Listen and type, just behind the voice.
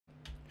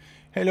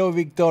Hello,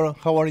 Victor.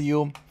 How are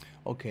you?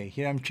 Okay,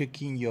 here I'm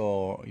checking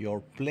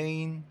your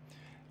plane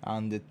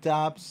and the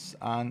tabs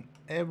and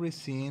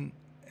everything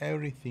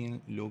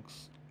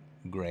looks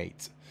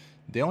great.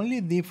 The only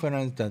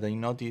difference that I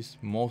noticed,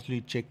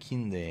 mostly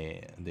checking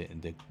the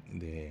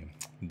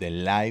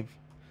live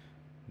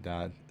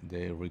that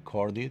they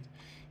recorded,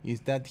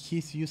 is that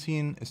he's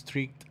using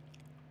strict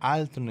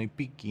alternate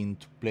picking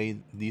to play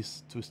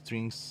these two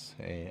strings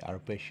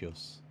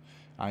arpeggios,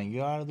 and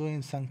you are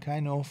doing some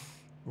kind of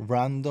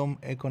random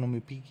economy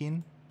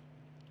picking.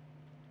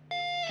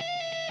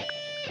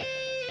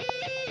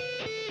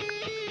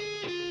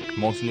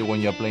 Mostly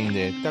when you're playing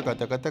the taka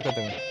taka taka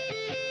taka.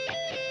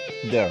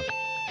 There,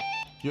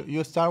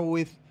 you start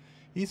with.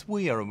 It's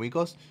weird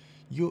because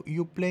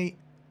you play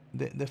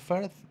the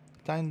first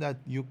time that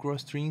you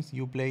cross strings,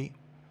 you play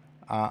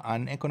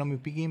an economy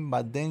picking,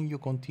 but then you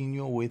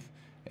continue with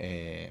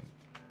uh,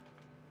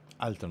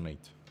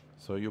 alternate.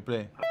 So you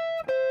play.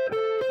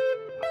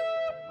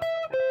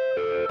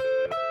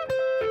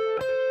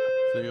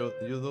 So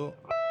you do.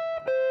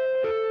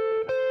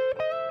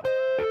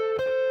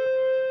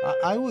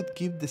 I would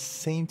keep the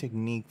same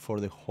technique for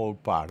the whole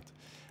part.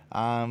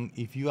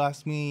 If you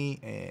ask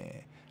me,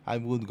 I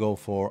would go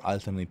for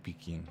alternate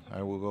picking.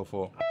 I would go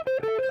for.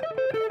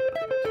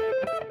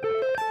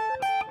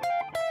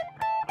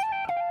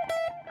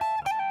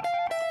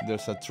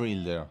 There's a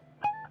trill there.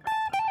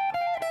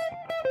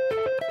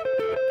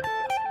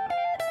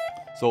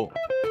 So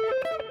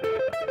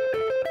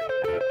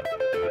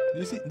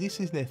this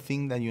is the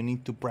thing that you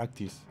need to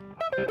practice.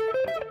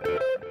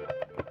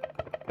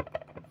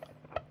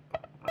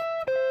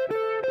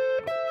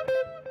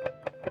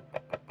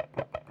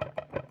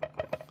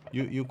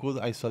 You could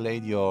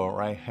isolate your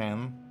right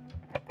hand.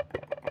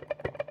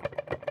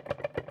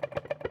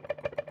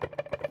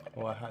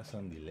 Oh, I have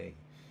some delay.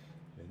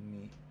 Let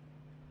me.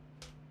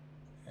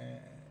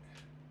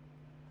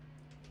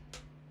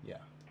 Yeah.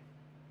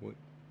 Wait.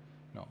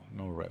 No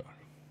reverb.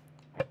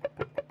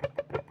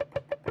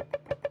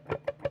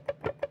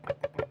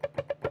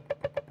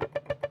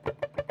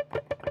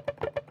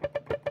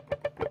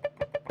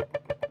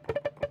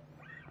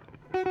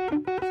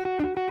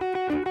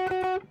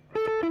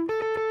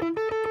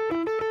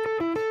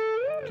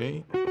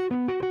 Okay.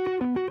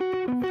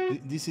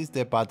 This is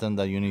the pattern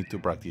that you need to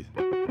practice.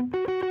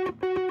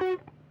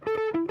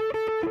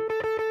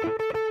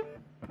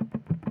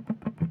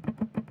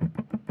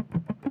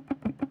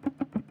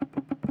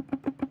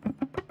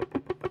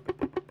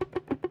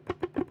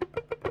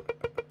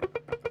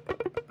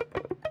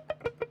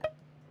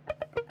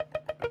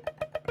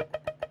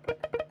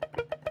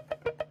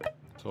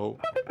 So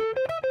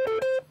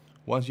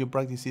once you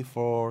practice it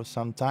for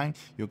some time,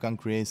 you can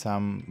create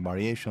some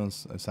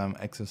variations, some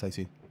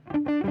exercises.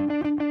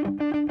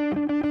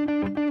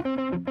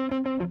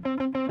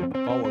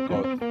 Power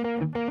chord.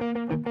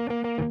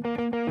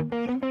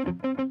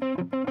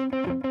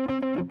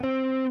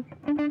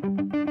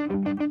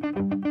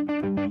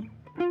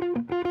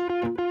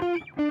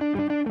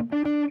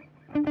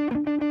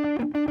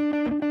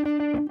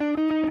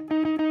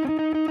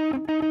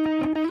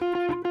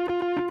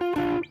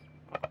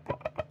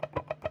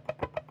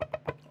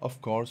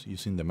 Of course,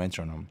 using the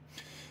metronome.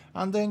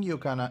 And then you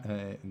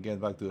can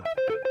get back to.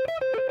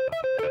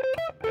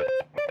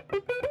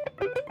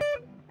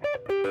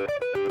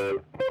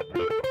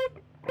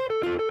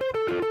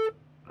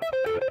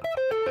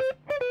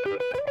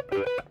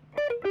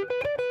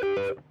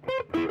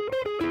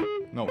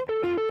 No.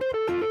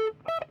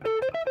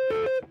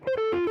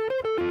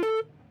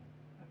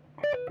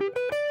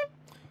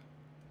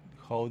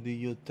 How do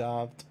you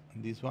tap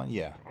this one?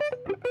 Yeah.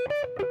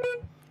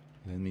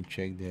 Let me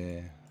check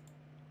the.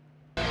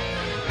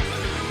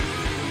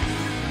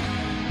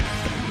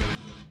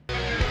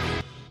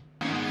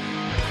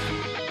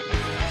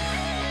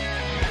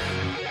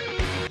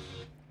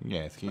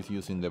 Yes, he's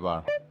using the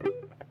bar.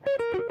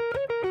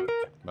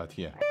 But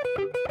here,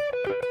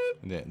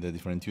 the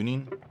different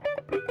tuning.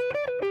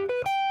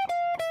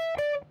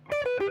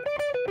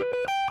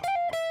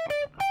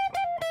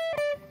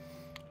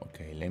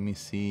 Okay, let me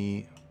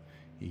see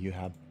if you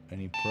have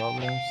any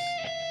problems.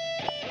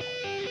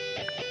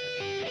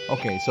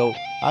 Okay, so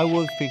I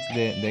will fix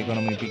the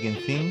economy picking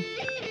thing.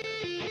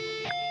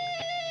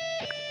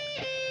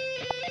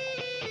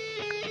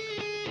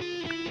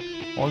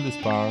 All this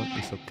part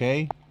is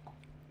okay.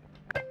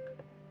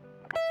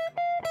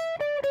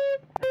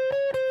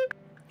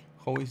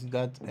 How is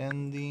that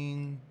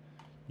ending?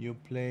 You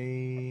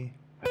play.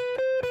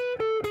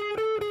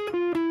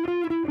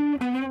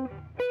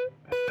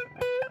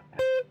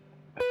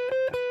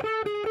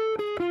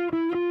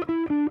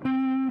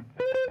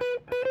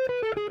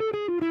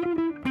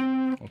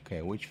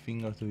 Okay, which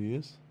finger to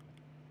use?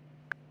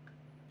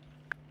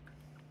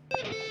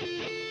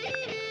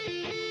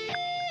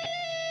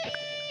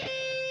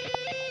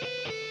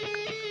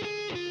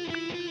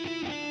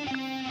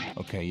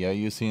 Okay, you're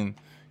using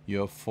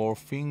your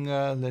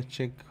forefinger. Let's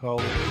check how.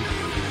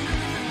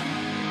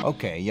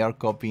 Okay, you're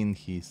copying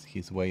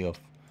his way of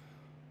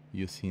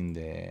using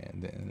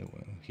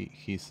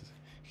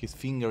his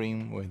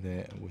fingering with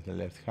the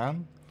left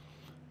hand.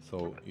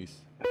 So it's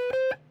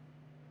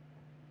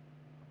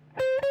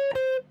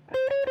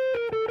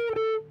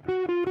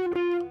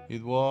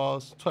it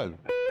was 12.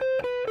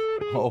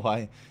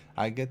 Oh,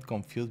 I get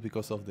confused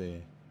because of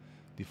the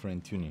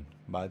different tuning,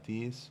 but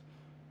it's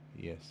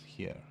yes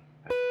here.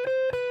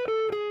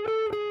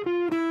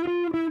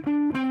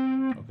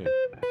 Okay,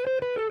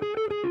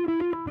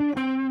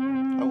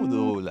 I will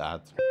do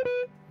that.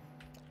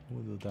 I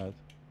will do that.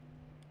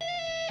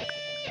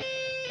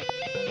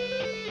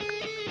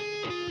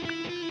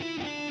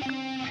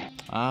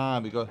 Ah,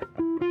 because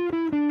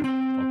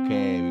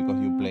okay, because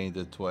you played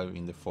the 12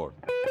 in the 4th.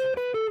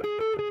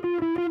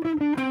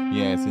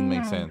 Yes, it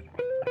makes sense.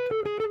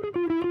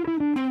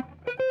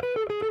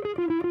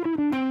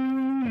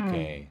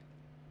 Okay,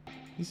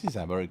 this is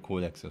a very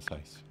cool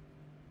exercise.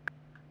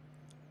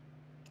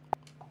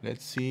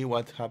 Let's see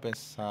what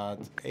happens at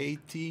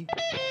 80.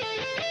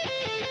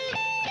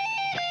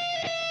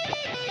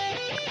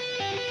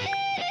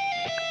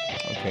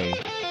 Okay,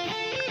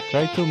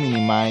 try to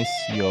minimize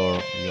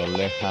your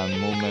left hand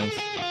movements.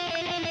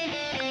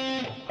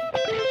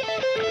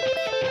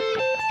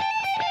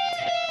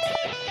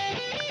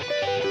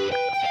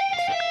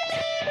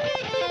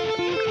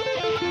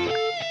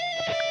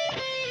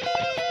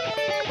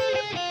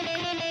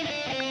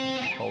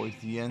 How is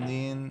the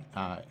ending?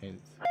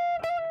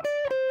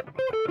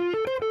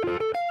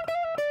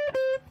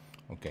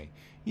 Okay.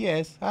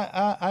 Yes,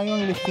 I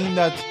only think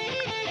that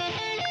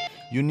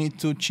you need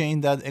to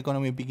change that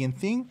economy picking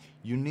thing.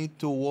 You need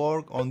to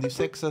work on this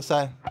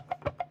exercise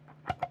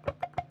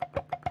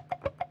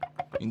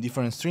in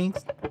different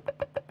strings.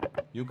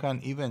 You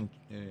can even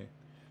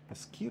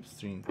skip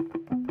strings.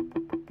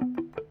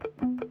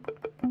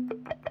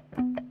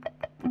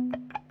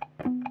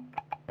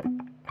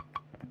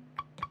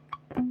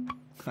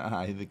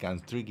 It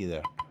becomes tricky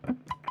there.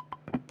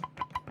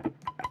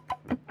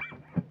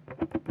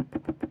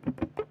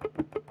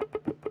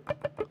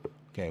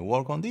 Okay,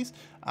 work on this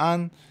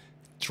and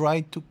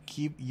try to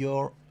keep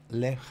your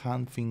left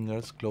hand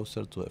fingers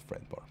closer to the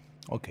fretboard.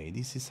 Okay,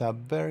 this is a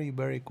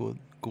very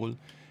cool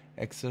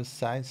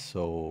exercise,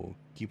 so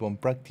keep on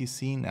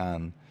practicing,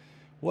 and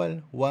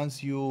well,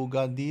 once you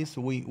got this,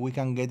 we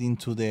can get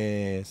into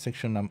the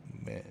section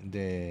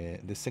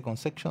the second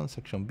section,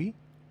 section B.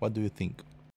 What do you think?